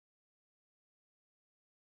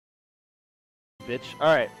bitch.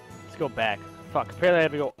 Alright, let's go back. Fuck, apparently I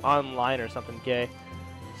have to go online or something gay.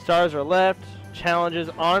 Stars are left. Challenges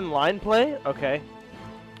online play? Okay.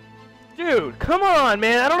 Dude, come on,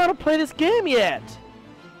 man. I don't know how to play this game yet.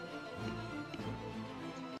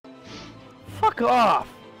 Fuck off.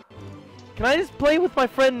 Can I just play with my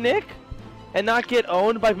friend Nick? And not get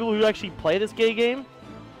owned by people who actually play this gay game?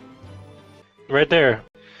 Right there.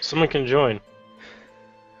 Someone can join.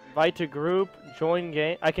 Invite to group, join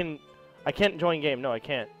game. I can't join game. No, I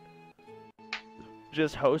can't.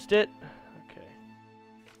 Just host it? Okay.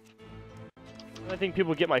 I think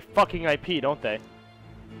people get my fucking IP, don't they?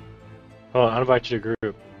 Hold on, I'll invite you to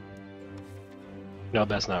group. No,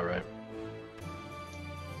 that's not right.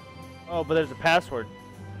 Oh, but there's a password.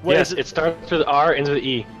 What yes, is it starts with R, ends with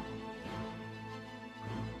E.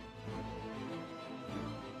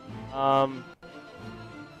 I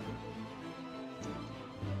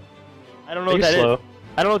don't know what that is.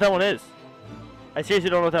 I don't know what that one is. I seriously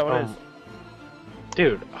don't know what that one is.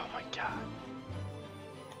 Dude, oh my god.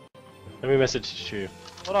 Let me message you.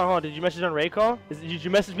 Hold on. Did you message on Raycall? Did you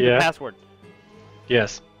message me the password?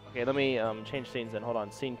 Yes. Okay, let me change scenes then. Hold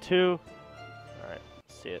on. Scene 2. Alright,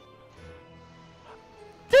 let's see it.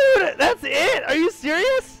 Dude, that's it? Are you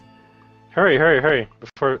serious? Hurry, hurry, hurry.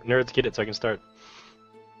 Before nerds get it so I can start.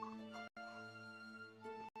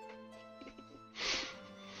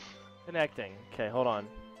 Connecting. Okay, hold on.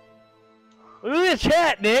 Look at the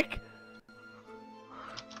chat, Nick!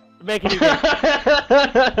 Making you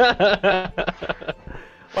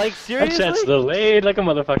Like, seriously? That chat's delayed like a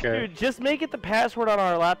motherfucker. Dude, just make it the password on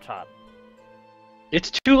our laptop.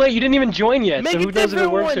 It's too late, you didn't even join yet, Make so who it knows if it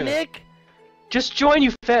different works one, or not? Nick! Just join,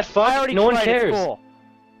 you fat fuck! I already No one tried, cares. it's full.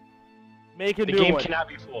 Make a The new game one. cannot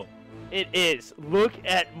be full. It is. Look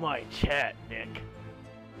at my chat, Nick.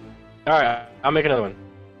 Alright, I'll make another one.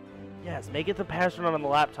 Yes, make it the password on the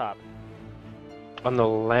laptop. On the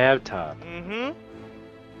laptop. Mm-hmm.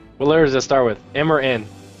 What letter does that start with? M or N?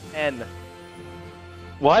 N.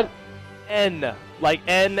 What? N. Like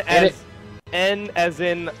N as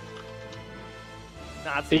in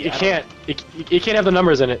Nazi. It can't. It can't have the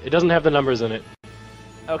numbers in it. It doesn't have the numbers in it.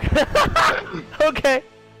 Okay. Okay.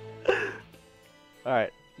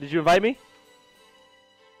 Alright. Did you invite me?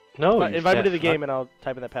 No, invite me to the game and I'll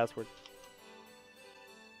type in that password.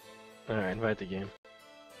 Alright, invite the game.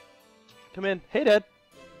 Come in. Hey, Dad.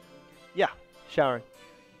 Yeah, showering.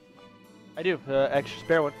 I do. Extra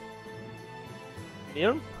spare one. You need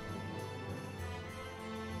him?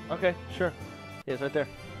 Okay, sure. Yeah, it's right there.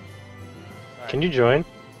 Right. Can you join?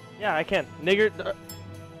 Yeah, I can. Nigger.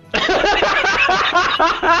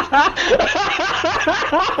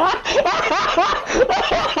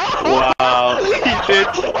 Wow.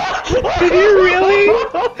 Did you really?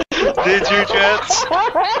 Did you, Jets?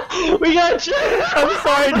 We got changed! I'm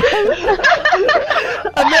sorry,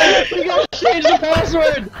 We gotta change the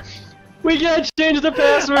password! We gotta change the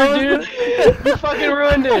password, dude! You fucking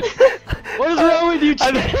ruined it! What is wrong with you,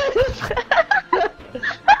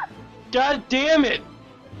 God damn it!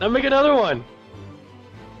 I'll make another one!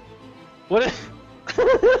 What is...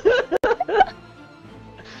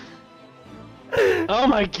 Oh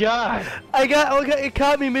my god! Okay, it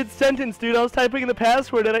caught me mid-sentence, dude. I was typing in the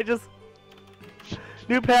password and I just...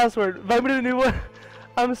 New password. Invite me to the new one.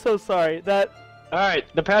 I'm so sorry. Alright,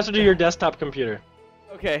 the password to your desktop computer.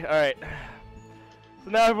 Okay, alright.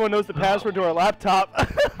 So now everyone knows the password to our laptop.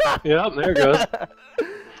 Yep, there it goes.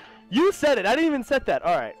 You said it. I didn't even set that.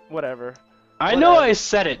 Alright, whatever. I know I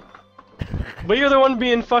said it. But you're the one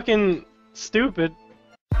being fucking stupid.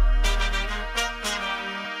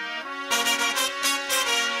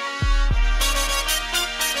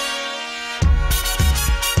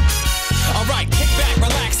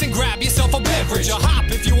 And grab yourself a beverage or hop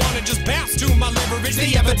if you wanna just bounce to my leverage.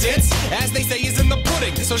 The evidence, as they say, is in the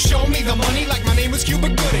pudding. So show me the money like my name was Cuba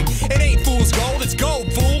Gooding. It ain't